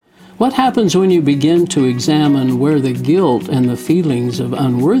What happens when you begin to examine where the guilt and the feelings of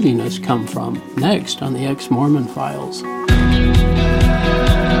unworthiness come from? Next on the Ex-Mormon Files.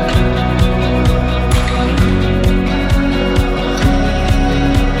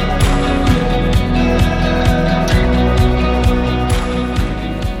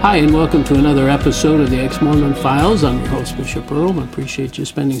 Hi, and welcome to another episode of the Ex-Mormon Files. I'm your host, Bishop Earl. I appreciate you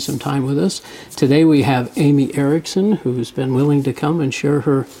spending some time with us. Today we have Amy Erickson, who's been willing to come and share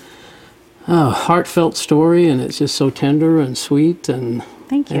her heartfelt story, and it's just so tender and sweet. And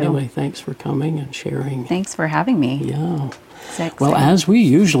thank you. Anyway, thanks for coming and sharing. Thanks for having me. Yeah. Well, as we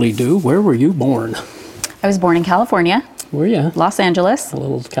usually do, where were you born? I was born in California. Were you? Los Angeles. A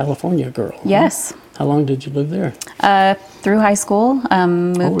little California girl. Yes. Huh? How long did you live there? Through high school.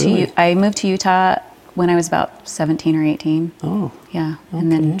 Oh, really? I moved to Utah when I was about 17 or 18. Oh. Yeah. Okay. And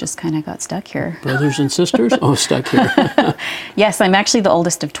then just kind of got stuck here. Brothers and sisters? Oh, stuck here. Yes, I'm actually the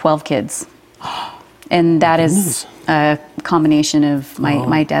oldest of 12 kids. And that is a combination of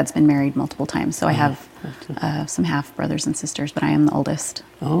my dad's been married multiple times. So I have some half brothers and sisters, but I am the oldest.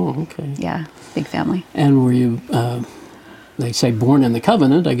 Oh, okay. Yeah. Big family. And were you... they say born in the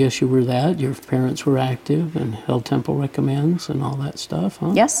covenant. I guess you were that. Your parents were active and held temple recommends and all that stuff,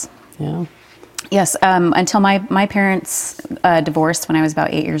 huh? Yes. Yeah. Yes, until my parents divorced when I was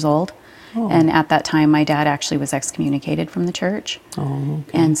about 8 years old. Oh. And at that time, my dad actually was excommunicated from the church. Oh,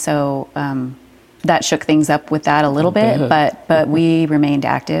 okay. And so that shook things up with that a little bit, but we remained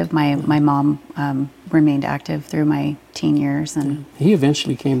active. My mom remained active through my teen years. And he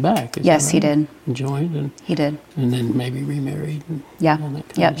eventually came back. Yes, he did. And joined. And he did. And then maybe remarried. And yeah.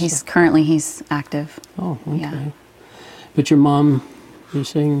 Yep. He's active. Oh, okay. Yeah. But your mom, you're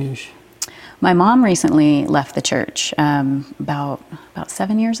saying my mom recently left the church about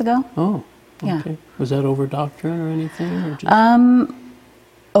 7 years ago. Oh, okay. Yeah. Was that over doctrine or anything? Or just...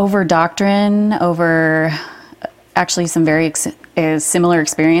 Over doctrine, over actually some very similar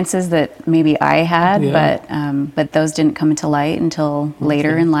experiences that maybe I had, but those didn't come into light until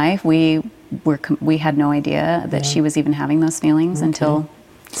later in life. We had no idea that she was even having those feelings until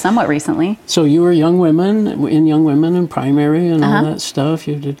somewhat recently. So you were young women in primary and all that stuff.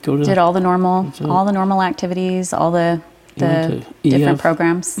 You did all the normal activities, all the different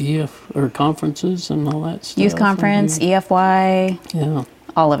programs, EF or conferences and all that stuff. Youth conference, EFY,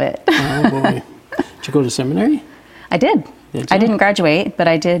 all of it. Oh boy! Did you go to seminary? I did. I didn't graduate, but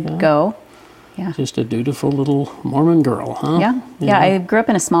I did go. Yeah. Just a dutiful little Mormon girl, huh? Yeah. I grew up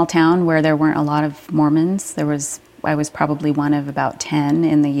in a small town where there weren't a lot of Mormons. I was probably one of about 10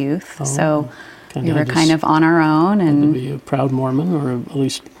 in the youth, so we were kind of on our own. And to be a proud Mormon, or at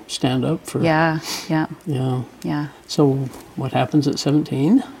least stand up for. Yeah. So what happens at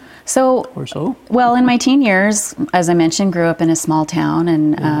 17? Well, in my teen years, as I mentioned, grew up in a small town,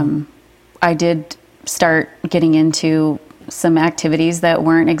 and I did start getting into some activities that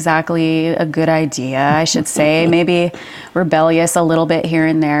weren't exactly a good idea, I should say. Maybe rebellious a little bit here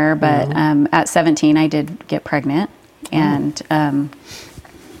and there, but at 17 I did get pregnant, and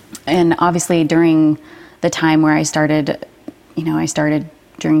obviously during the time where I started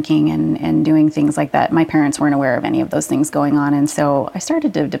drinking and doing things like that, my parents weren't aware of any of those things going on, and so I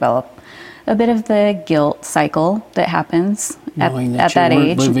started to develop a bit of the guilt cycle that happens at that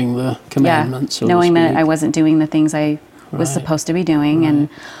age. Living the commandments, so knowing that I wasn't doing the things I was supposed to be doing, and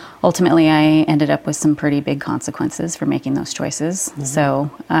ultimately I ended up with some pretty big consequences for making those choices.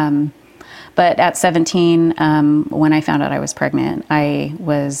 So, but at 17, when I found out I was pregnant, I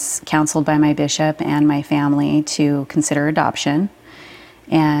was counseled by my bishop and my family to consider adoption,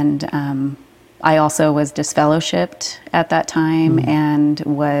 and I also was disfellowshipped at that time and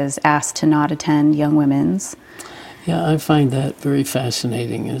was asked to not attend Young Women's. Yeah, I find that very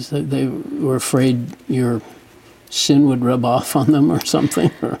fascinating, is that they were afraid your sin would rub off on them or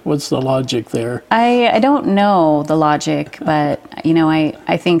something, or what's the logic there? I don't know the logic, but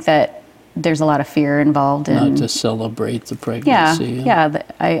I think that there's a lot of fear involved in... Not to celebrate the pregnancy.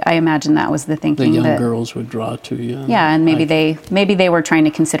 I imagine that was the thinking. The young girls would draw to you. Yeah, and maybe they were trying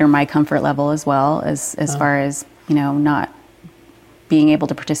to consider my comfort level as well, as far as, not being able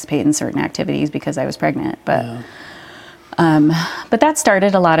to participate in certain activities because I was pregnant. But that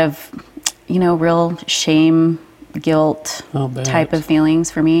started a lot of, real shame, guilt type of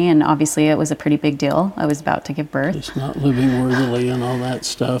feelings for me, and obviously it was a pretty big deal. I was about to give birth. Just not living worthily and all that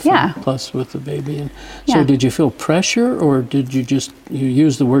stuff. Yeah. And plus with the baby. And so did you feel pressure, or did you you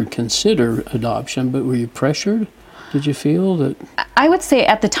use the word consider adoption, but were you pressured? Did you feel that? I would say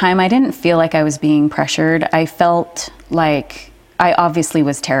at the time I didn't feel like I was being pressured. I felt like I obviously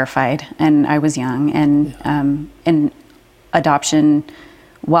was terrified, and I was young, and adoption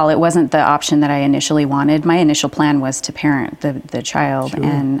while it wasn't the option that I initially wanted, my initial plan was to parent the child. Sure.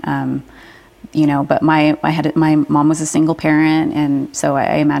 And, but my mom was a single parent. And so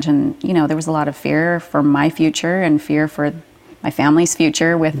I imagine, there was a lot of fear for my future and fear for my family's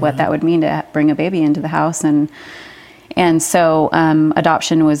future with what that would mean to bring a baby into the house. And so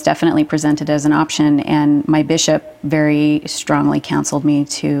adoption was definitely presented as an option, and my bishop very strongly counseled me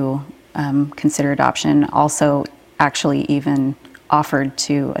to consider adoption. Also, actually even offered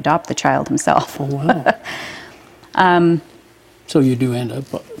to adopt the child himself. Oh, wow. So you do end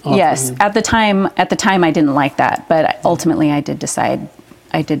up offering. Yes. At the time I didn't like that, but ultimately I did decide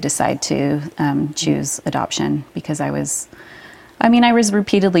to choose adoption because I was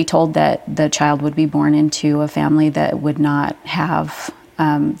repeatedly told that the child would be born into a family that would not have,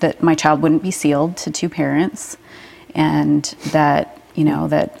 that my child wouldn't be sealed to two parents, and that,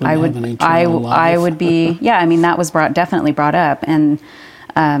 that I would be, that was definitely brought up, and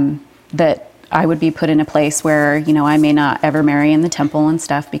that I would be put in a place where, I may not ever marry in the temple and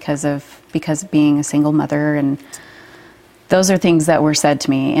stuff because of being a single mother, and those are things that were said to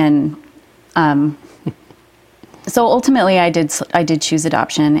me, and so ultimately I did choose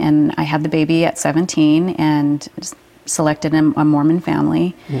adoption, and I had the baby at 17 and selected a Mormon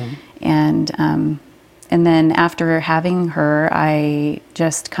family. And then after having her, I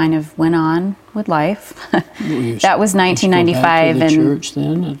just kind of went on with life. That was 1995, and church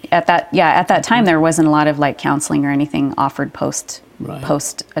then? At that time there wasn't a lot of counseling or anything offered post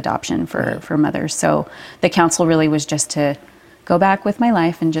adoption for mothers. So the counsel really was just to go back with my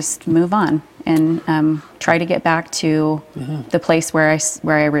life and just move on and try to get back to the place where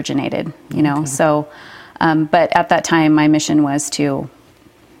I originated, Okay. So, but at that time, my mission was to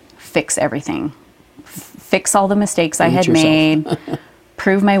fix everything, fix all the mistakes I had made,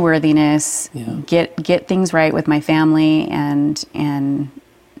 prove my worthiness, get things right with my family, and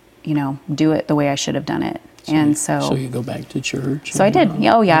do it the way I should have done it. So you go back to church? So I did.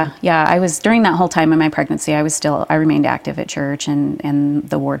 Oh, yeah. I was, during that whole time in my pregnancy, I remained active at church, and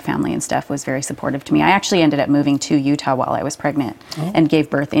the Ward family and stuff was very supportive to me. I actually ended up moving to Utah while I was pregnant and gave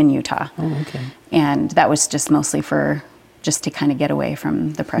birth in Utah. Oh, okay. And that was just mostly just to kind of get away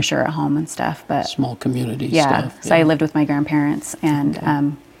from the pressure at home and stuff. But small community stuff. So I lived with my grandparents, and,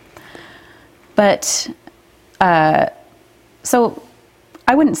 so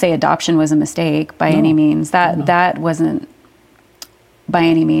I wouldn't say adoption was a mistake by any means. That wasn't by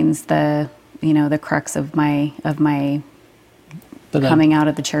any means the crux of my coming out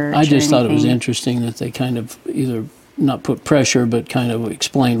of the church. I just thought it was interesting that they kind of either not put pressure, but kind of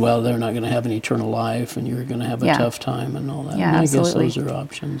explained, well, they're not going to have an eternal life, and you're going to have a tough time and all that. Yeah, and I absolutely. guess those are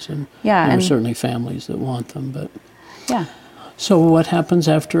options, and there are certainly families that want them. But so what happens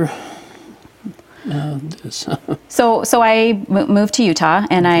after? This. So I moved to Utah,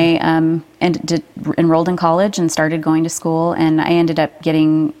 and I enrolled in college and started going to school, and I ended up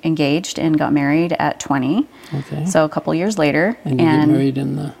getting engaged and got married at 20. Okay. So a couple years later, and you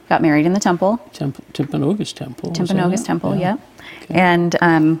got married in the temple. Timpanogos Temple. Timpanogos Temple, yeah. Okay.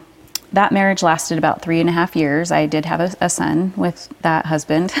 And that marriage lasted about 3.5 years. I did have a son with that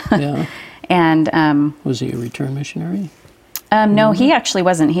husband. Yeah. And was he a return missionary? No, he actually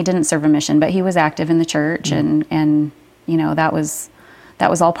wasn't. He didn't serve a mission, but he was active in the church, and that was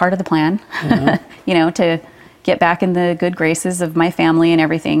all part of the plan. To get back in the good graces of my family and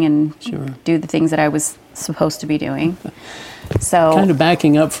everything, and do the things that I was supposed to be doing. So, kind of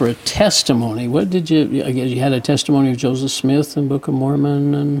backing up for a testimony. What did you? I guess you had a testimony of Joseph Smith and Book of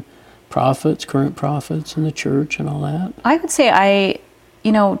Mormon and prophets, current prophets in the church, and all that. I would say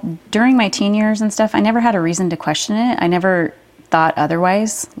during my teen years and stuff, I never had a reason to question it. I never thought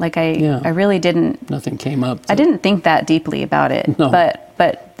otherwise. I really didn't. Nothing came up. I didn't think that deeply about it. No.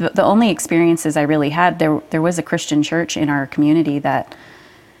 But the only experiences I really had, there was a Christian church in our community that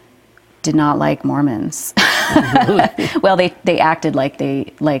did not like Mormons. Really? Well, they acted like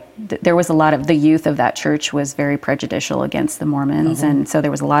there was a lot of, the youth of that church was very prejudicial against the Mormons, and so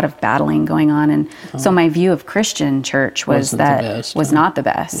there was a lot of battling going on, and so my view of Christian church was not the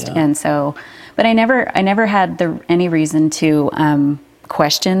best, and so, but I never had any reason to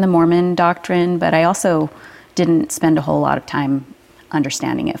question the Mormon doctrine, but I also didn't spend a whole lot of time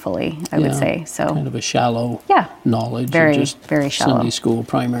understanding it fully, I would say. So kind of a shallow knowledge. Very shallow. Sunday school,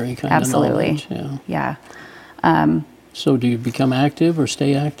 primary kind of knowledge. Yeah. So do you become active or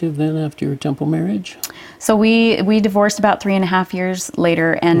stay active then after your temple marriage? So we divorced about 3.5 years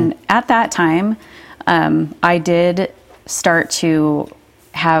later, and at that time, I did start to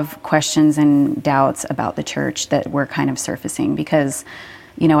have questions and doubts about the church that were kind of surfacing, because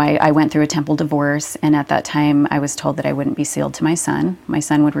I went through a temple divorce, and at that time I was told that I wouldn't be sealed to my son. My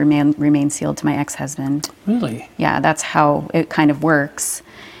son would remain sealed to my ex-husband. Really? Yeah, that's how it kind of works.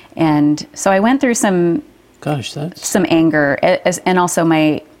 And so I went through some anger, and also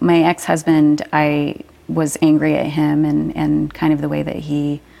my ex-husband, I was angry at him and kind of the way that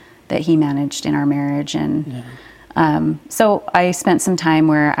he managed in our marriage. And so I spent some time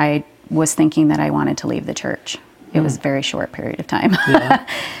where I was thinking that I wanted to leave the church. It was a very short period of time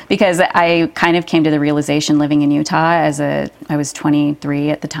because I kind of came to the realization living in Utah I was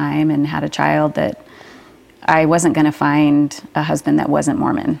 23 at the time and had a child, that I wasn't going to find a husband that wasn't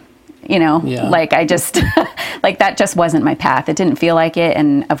Mormon. Like I just, like that just wasn't my path. It didn't feel like it.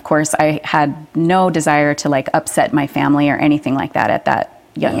 And of course I had no desire to like upset my family or anything like that at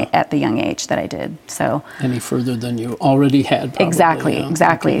the young age that I did. So any further than you already had, probably.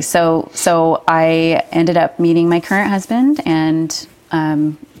 Exactly. Okay. So I ended up meeting my current husband, and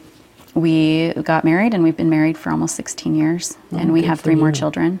we got married, and we've been married for almost 16 years, and we have 3 more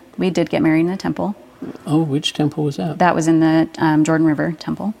children. We did get married in the temple. Oh, which temple was that? That was in the Jordan River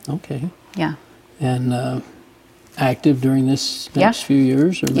Temple. Okay. Yeah. And active during this next few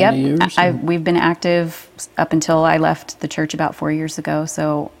years or many years? We've been active up until I left the church about 4 years ago.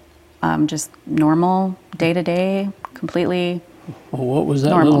 So just normal, day-to-day, completely Well, what was that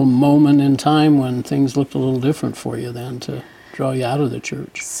normal little moment in time when things looked a little different for you then to draw you out of the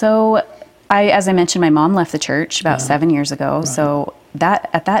church? So as I mentioned, my mom left the church about 7 years ago. Right. So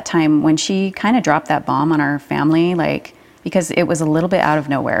at that time, when she kind of dropped that bomb on our family, like, because it was a little bit out of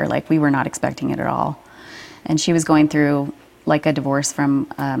nowhere, like we were not expecting it at all. And she was going through like a divorce from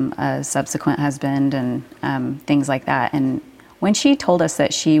a subsequent husband and things like that. And when she told us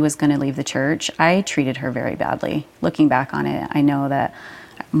that she was going to leave the church, I treated her very badly. Looking back on it, I know that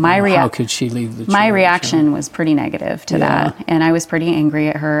how could she leave the church? My reaction was pretty negative to that, and I was pretty angry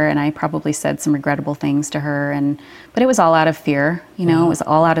at her, and I probably said some regrettable things to her, but it was all out of fear. It was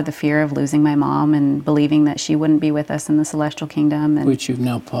all out of the fear of losing my mom and believing that she wouldn't be with us in the celestial kingdom. And which you've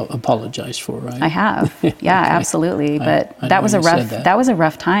now apologized for, right? I have, yeah, absolutely. But that was a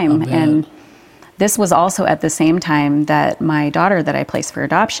rough time, and this was also at the same time that my daughter that I placed for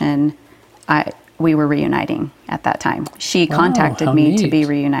adoption, we were reuniting at that time. She contacted me to be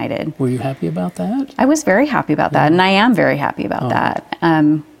reunited. Were you happy about that? I was very happy about that, and I am very happy about that.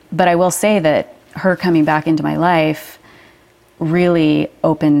 But I will say that her coming back into my life really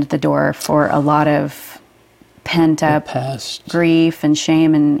opened the door for a lot of pent-up grief and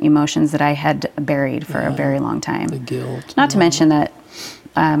shame and emotions that I had buried for a very long time. The guilt. Not to mention that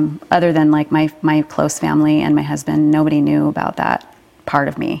other than like my close family and my husband, nobody knew about that part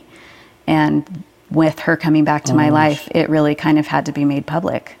of me. And with her coming back to my life, it really kind of had to be made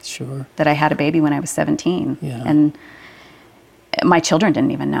public. Sure. That I had a baby when I was 17. Yeah. And my children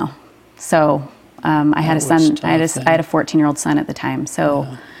didn't even know. So I had a son. I had a 14-year-old son at the time. So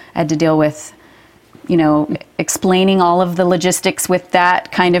I had to deal with, explaining all of the logistics with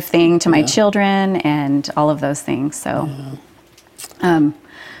that kind of thing to my children and all of those things. So,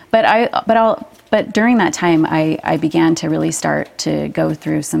 but during that time, I began to really start to go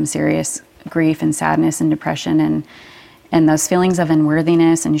through some serious grief and sadness and depression, and those feelings of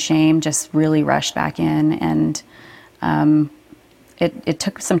unworthiness and shame just really rushed back in. And it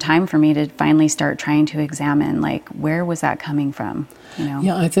took some time for me to finally start trying to examine, like, where was that coming from?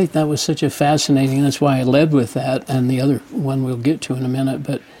 Yeah, I think that was such a fascinating, that's why I led with that, and the other one we'll get to in a minute,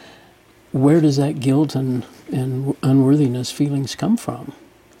 but where does that guilt and unworthiness feelings come from?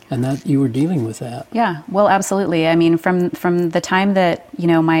 And that you were dealing with that. Yeah, well, absolutely. I mean, from the time that,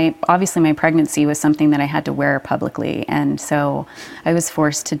 obviously my pregnancy was something that I had to wear publicly. And so I was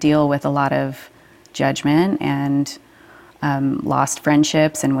forced to deal with a lot of judgment and lost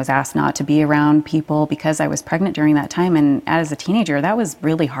friendships and was asked not to be around people because I was pregnant during that time. And as a teenager, that was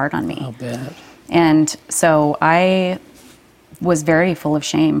really hard on me. I'll bet. And so I was very full of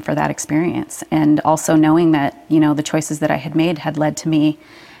shame for that experience. And also knowing that, the choices that I had made had led to me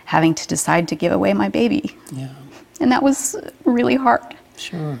having to decide to give away my baby. Yeah. And that was really hard.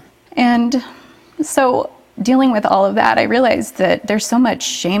 Sure. And so dealing with all of that, I realized that there's so much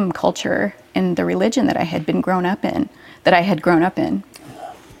shame culture in the religion that I had grown up in.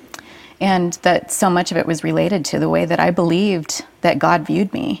 And that so much of it was related to the way that I believed that God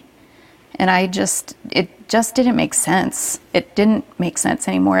viewed me. And it just didn't make sense. It didn't make sense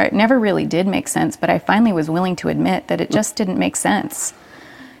anymore. It never really did make sense, but I finally was willing to admit that it just didn't make sense.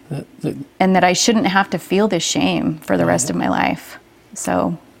 And that I shouldn't have to feel this shame for the rest of my life.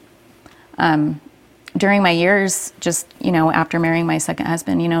 So during my years, just, after marrying my second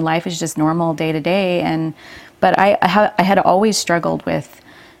husband, life is just normal day to day. But I had always struggled with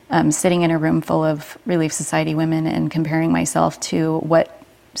sitting in a room full of Relief Society women and comparing myself to what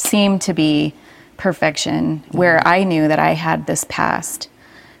seemed to be perfection, where I knew that I had this past.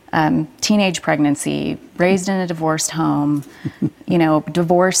 Teenage pregnancy, raised in a divorced home,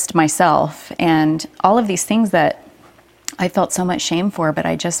 divorced myself, and all of these things that I felt so much shame for, but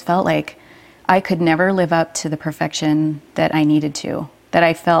I just felt like I could never live up to the perfection that I needed to, that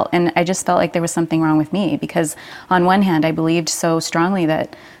I felt, and I just felt like there was something wrong with me, because on one hand, I believed so strongly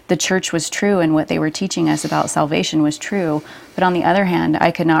that the church was true and what they were teaching us about salvation was true, but on the other hand,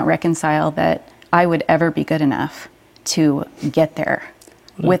 I could not reconcile that I would ever be good enough to get there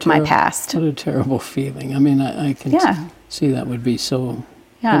with my past. What a terrible feeling. I mean, I can see that would be so,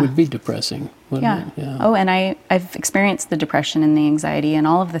 it would be depressing, wouldn't it? Yeah. Oh, and I've experienced the depression and the anxiety and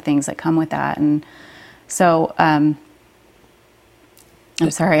all of the things that come with that. And so, I'm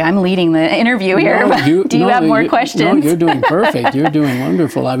sorry, I'm leading the interview here, but do you have more questions? No, you're doing perfect. You're doing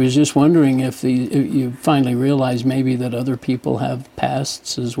wonderful. I was just wondering if you finally realized maybe that other people have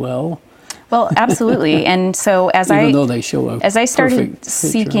pasts as well. Well, absolutely. And so as I started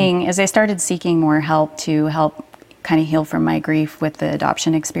seeking more help to help kind of heal from my grief with the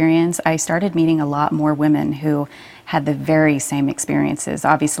adoption experience, I started meeting a lot more women who had the very same experiences,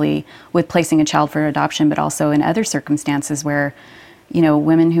 obviously with placing a child for adoption, but also in other circumstances where,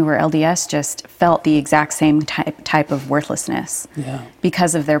 women who were LDS just felt the exact same type of worthlessness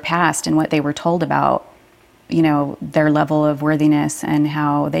because of their past and what they were told about their level of worthiness and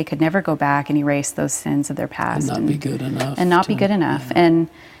how they could never go back and erase those sins of their past. And not be good enough. And not be good enough. Yeah.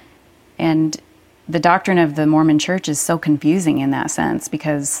 And the doctrine of the Mormon Church is so confusing in that sense,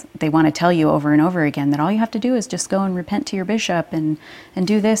 because they want to tell you over and over again that all you have to do is just go and repent to your bishop and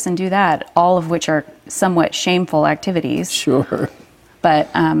do this and do that, all of which are somewhat shameful activities. Sure. But,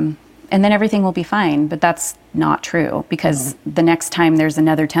 and then everything will be fine. But that's not true, because the next time there's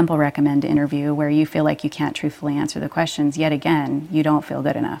another Temple Recommend interview where you feel like you can't truthfully answer the questions, yet again, you don't feel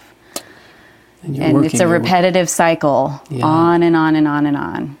good enough. And it's a repetitive cycle, on and on and on and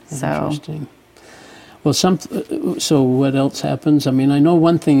on. Interesting. Well, so what else happens? I mean, I know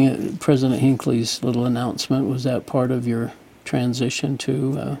one thing, President Hinckley's little announcement, was that part of your transition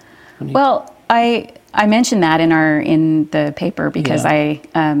to? I mentioned that in the paper because I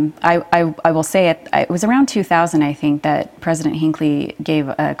will say it was around 2000, I think, that President Hinckley gave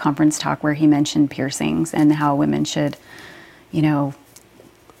a conference talk where he mentioned piercings and how women should,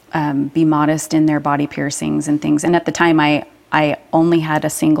 be modest in their body piercings and things. And at the time, I only had a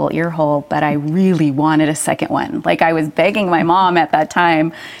single ear hole, but I really wanted a second one. Like, I was begging my mom at that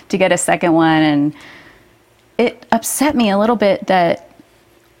time to get a second one, and it upset me a little bit that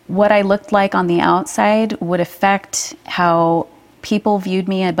what I looked like on the outside would affect how people viewed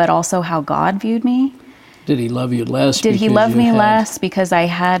me, but also how God viewed me. Did he love you less? Did he love me less because I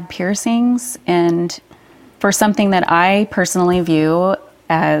had piercings? And for something that I personally view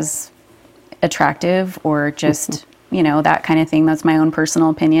as attractive, or just, that kind of thing, that's my own personal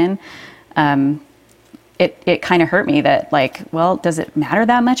opinion. It kind of hurt me that, like, well, does it matter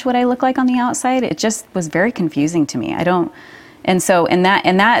that much what I look like on the outside? It just was very confusing to me. And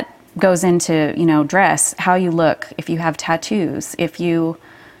that goes into, dress, how you look, if you have tattoos, if you...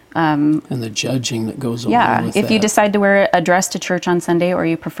 and the judging that goes along with that. If you decide to wear a dress to church on Sunday, or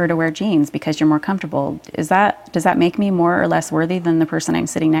you prefer to wear jeans because you're more comfortable, does that make me more or less worthy than the person I'm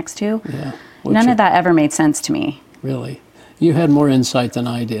sitting next to? Yeah. None of that ever made sense to me. Really? You had more insight than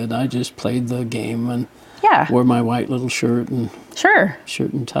I did. I just played the game and wore my white little shirt and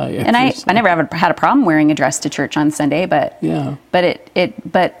shirt and tie. And I never had a problem wearing a dress to church on Sunday, but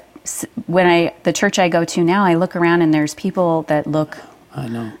when the church I go to now, I look around and there's people that look. I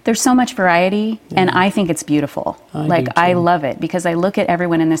know. There's so much variety, and I think it's beautiful. I love it, because I look at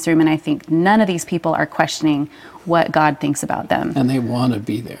everyone in this room and I think none of these people are questioning what God thinks about them. And they want to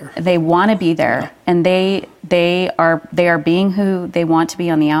be there. They want to be there, and they are being who they want to be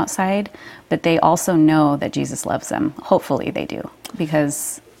on the outside, but they also know that Jesus loves them. Hopefully they do,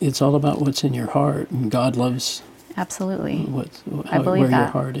 because it's all about what's in your heart, and God loves. Absolutely. I believe where your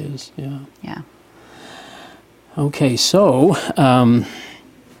heart is. Yeah. Yeah. Okay, so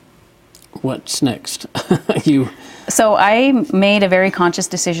what's next? So I made a very conscious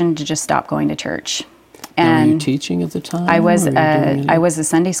decision to just stop going to church. And were you teaching at the time? I was a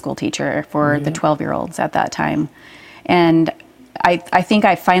Sunday school teacher for the 12-year-olds at that time. And I think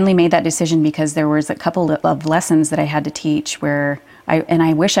I finally made that decision because there was a couple of lessons that I had to teach where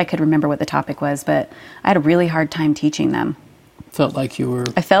I wish I could remember what the topic was, but I had a really hard time teaching them.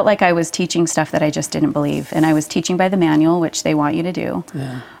 I felt like I was teaching stuff that I just didn't believe, and I was teaching by the manual, which they want you to do.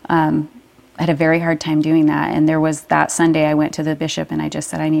 Yeah. had a very hard time doing that. And there was that Sunday I went to the bishop and I just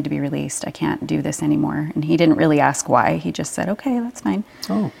said, I need to be released. I can't do this anymore. And he didn't really ask why. He just said, okay, that's fine.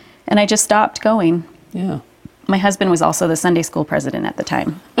 Oh. And I just stopped going. Yeah. My husband was also the Sunday school president at the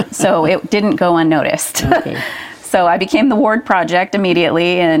time. So it didn't go unnoticed. Okay. So I became the ward project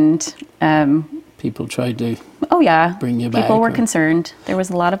immediately, and people tried to bring you back. People were concerned. There was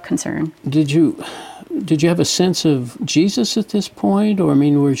a lot of concern. Did you have a sense of Jesus at this point, or I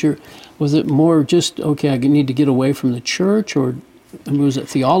mean, was it more just okay? I need to get away from the church, or was it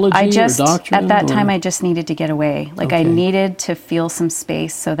theology or doctrine? At that time, I just needed to get away. Like I needed to feel some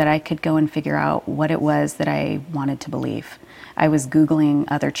space so that I could go and figure out what it was that I wanted to believe. I was Googling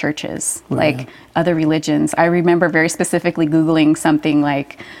other churches, like other religions. I remember very specifically Googling something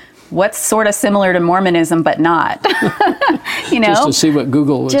like, what's sort of similar to Mormonism, but not, Just to see what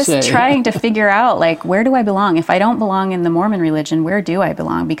Google would say. Just trying to figure out, like, where do I belong? If I don't belong in the Mormon religion, where do I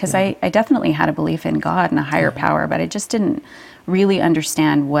belong? Because I definitely had a belief in God and a higher power, but I just didn't really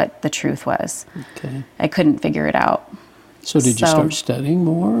understand what the truth was. Okay. I couldn't figure it out. So did you start studying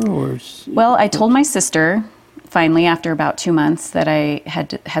more? Well, I told my sister, finally, after about 2 months, that I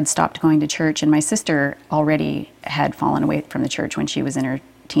had stopped going to church, and my sister already had fallen away from the church when she was in her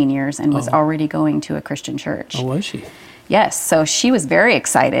teen years and was already going to a Christian church. Oh, was she? Yes. So she was very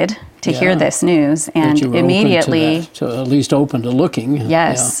excited to hear this news, and immediately, at least open to looking.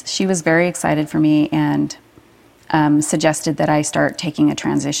 Yes, she was very excited for me, and suggested that I start taking a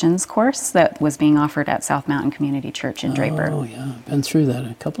transitions course that was being offered at South Mountain Community Church in Draper. Oh, yeah. I've been through that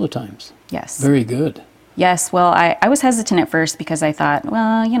a couple of times. Yes. Very good. Yes. Well, I was hesitant at first because I thought,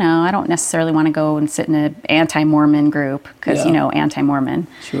 well, I don't necessarily want to go and sit in an anti-Mormon group because, anti-Mormon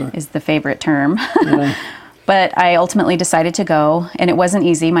is the favorite term. Yeah. But I ultimately decided to go, and it wasn't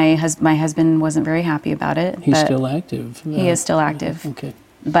easy. My husband wasn't very happy about it. He's still active. He is still active. Okay.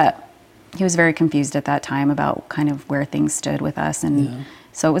 But he was very confused at that time about kind of where things stood with us, and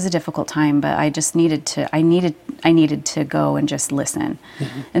so it was a difficult time. But I just needed to go and just listen.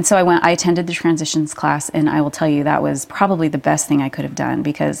 Mm-hmm. And so I attended the transitions class, and I will tell you that was probably the best thing I could have done,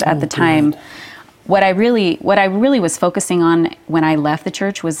 because at the time, what I really was focusing on when I left the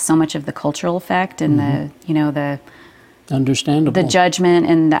church was so much of the cultural effect and the understandable, the judgment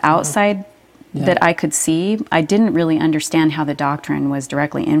and the outside that I could see. I didn't really understand how the doctrine was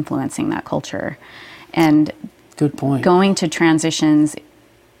directly influencing that culture. And good point. Going to transitions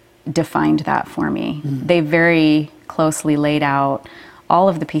defined that for me. Mm. They very closely laid out all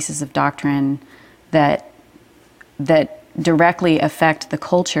of the pieces of doctrine that directly affect the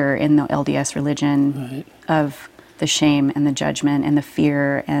culture in the LDS religion of the shame and the judgment and the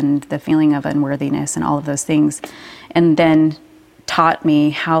fear and the feeling of unworthiness and all of those things, and then taught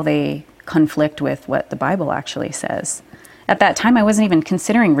me how they conflict with what the Bible actually says. At that time, I wasn't even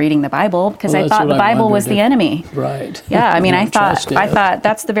considering reading the Bible because I thought the Bible was the enemy. Right. Yeah, I mean, I thought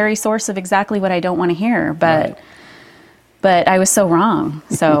that's the very source of exactly what I don't want to hear. But I was so wrong.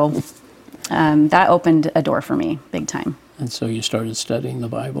 So that opened a door for me, big time. And so you started studying the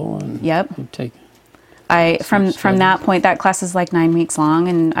Bible, and from that point, that class is like 9 weeks long,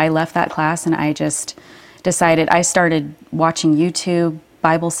 and I left that class, and I just decided. I started watching YouTube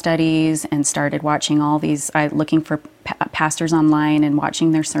Bible studies and started watching all these, looking for pastors online and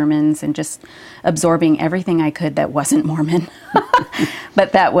watching their sermons and just absorbing everything I could that wasn't Mormon,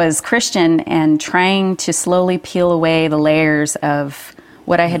 but that was Christian, and trying to slowly peel away the layers of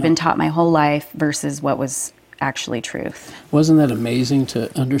what I had been taught my whole life versus what was actually truth. Wasn't that amazing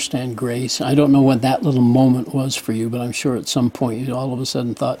to understand grace? I don't know what that little moment was for you, but I'm sure at some point you all of a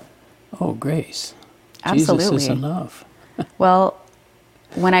sudden thought, oh, grace. Absolutely. Jesus is enough. Well,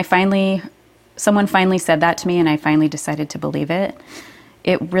 when someone finally said that to me and I finally decided to believe it,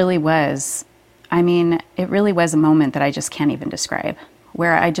 it really was a moment that I just can't even describe,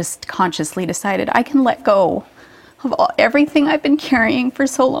 where I just consciously decided I can let go of everything I've been carrying for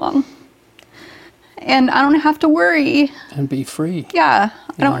so long. And I don't have to worry. And be free. Yeah.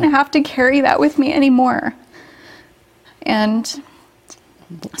 I don't have to carry that with me anymore. And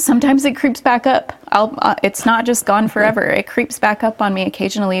sometimes it creeps back up. It's not just gone forever. It creeps back up on me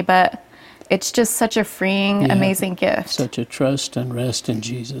occasionally, but it's just such a freeing, amazing gift. Such a trust and rest in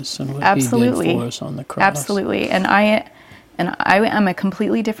Jesus and what He did for us on the cross. Absolutely. And I am a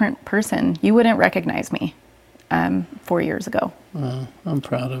completely different person. You wouldn't recognize me 4 years ago. I'm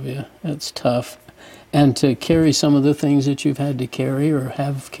proud of you. It's tough. And to carry some of the things that you've had to carry or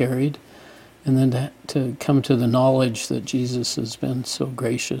have carried, and then to come to the knowledge that Jesus has been so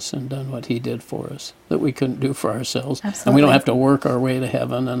gracious and done what He did for us that we couldn't do for ourselves. Absolutely. And we don't have to work our way to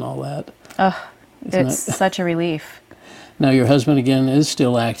heaven and all that. Oh, it's such a relief. Now, your husband, again, is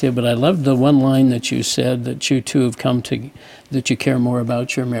still active, but I loved the one line that you said, that you two have come to, that you care more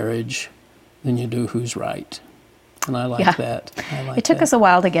about your marriage than you do who's right. And I like that. It took us a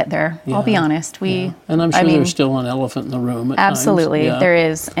while to get there, I'll be honest. And I'm sure there's still an elephant in the room at absolutely, times. there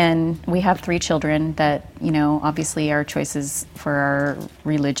is. And we have 3 children that, obviously our choices for our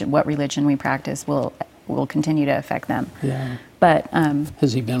religion, what religion we practice, will continue to affect them. Yeah. But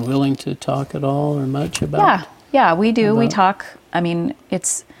has he been willing to talk at all or much about? Yeah, we do. We talk. I mean,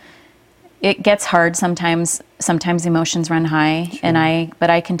 it gets hard sometimes. Sometimes emotions run high, but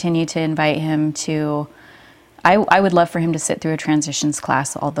I continue to invite him to. I would love for him to sit through a transitions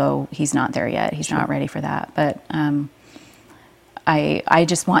class, although he's not there yet. He's not ready for that. But I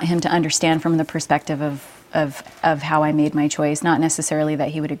just want him to understand from the perspective of how I made my choice. Not necessarily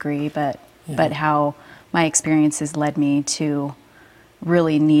that he would agree, but how my experiences led me to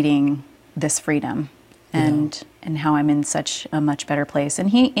really needing this freedom, and how I'm in such a much better place. And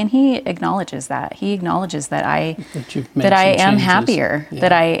he acknowledges that. He acknowledges that I am happier,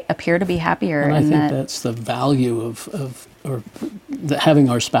 that I appear to be happier. And I think that's the value of having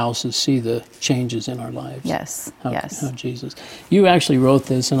our spouses see the changes in our lives. Yes. How Jesus. You actually wrote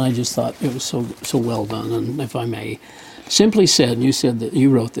this, and I just thought it was so well done. And if I may, simply said, and you said that you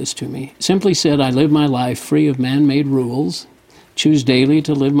wrote this to me. Simply said, I live my life free of man-made rules. Choose daily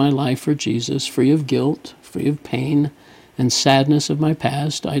to live my life for Jesus, free of guilt, free of pain and sadness of my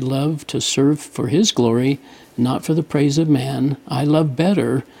past. I love to serve for His glory, not for the praise of man. I love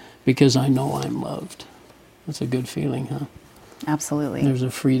better because I know I'm loved. That's a good feeling, huh? Absolutely. There's a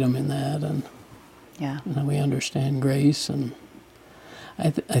freedom in that, and we understand grace, and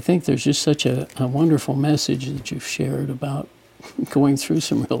I think there's just such a wonderful message that you've shared about going through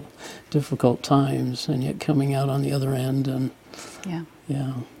some real difficult times and yet coming out on the other end, and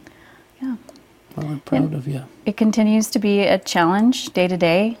well, I'm proud of you. It continues to be a challenge day to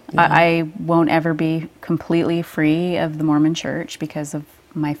day. I won't ever be completely free of the Mormon Church because of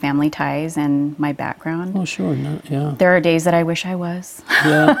my family ties and my background. Oh, sure. There are days that I wish I was.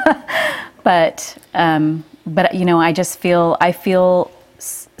 Yeah. but I just feel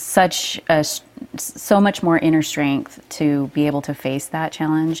so much more inner strength to be able to face that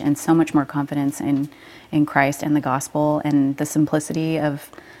challenge, and so much more confidence in Christ and the gospel and the simplicity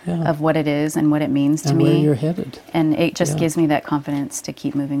of what it is and what it means to me. And where you're headed. And it just gives me that confidence to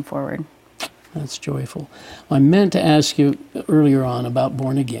keep moving forward. That's joyful. I meant to ask you earlier on about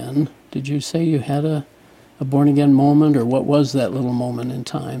born again. Did you say you had a born again moment, or what was that little moment in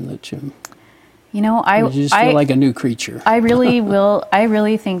time that you... I just feel like a new creature. I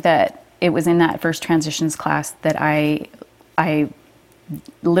really think that it was in that first transitions class that I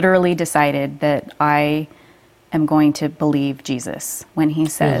literally decided that I am going to believe Jesus when He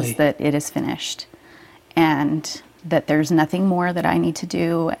says that it is finished, and that there's nothing more that I need to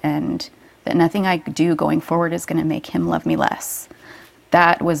do, and that nothing I do going forward is going to make Him love me less.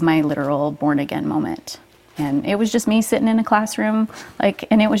 That was my literal born again moment. And it was just me sitting in a classroom,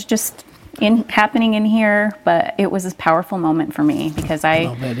 and it was just happening in here, but it was a powerful moment for me because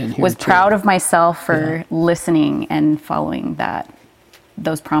I was proud of myself for listening and following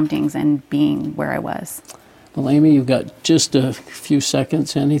those promptings and being where I was. Well, Amy, you've got just a few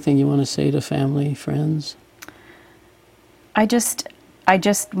seconds. Anything you want to say to family, friends? I just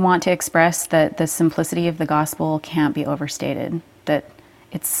want to express that the simplicity of the gospel can't be overstated, that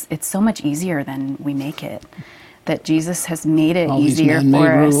it's so much easier than we make it. That Jesus has made it easier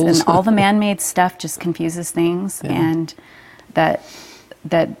for us, and all the man-made stuff just confuses things, and that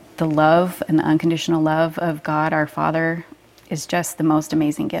the love and the unconditional love of God, our Father, is just the most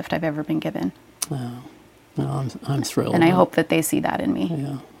amazing gift I've ever been given. Wow. No, I'm thrilled. And I hope that they see that in me.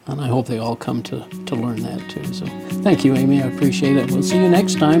 Yeah, and I hope they all come to learn that too. So thank you, Amy. I appreciate it. We'll see you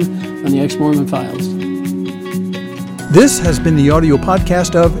next time on the Ex-Mormon Files. This has been the audio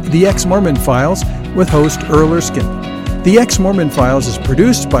podcast of The Ex-Mormon Files with host Earl Erskine. The Ex-Mormon Files is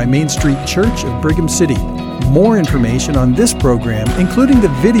produced by Main Street Church of Brigham City. More information on this program, including the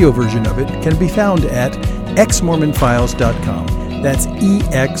video version of it, can be found at exmormonfiles.com. That's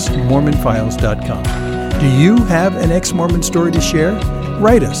exmormonfiles.com. Do you have an ex-Mormon story to share?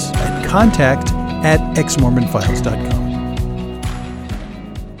 Write us at contact@exmormonfiles.com.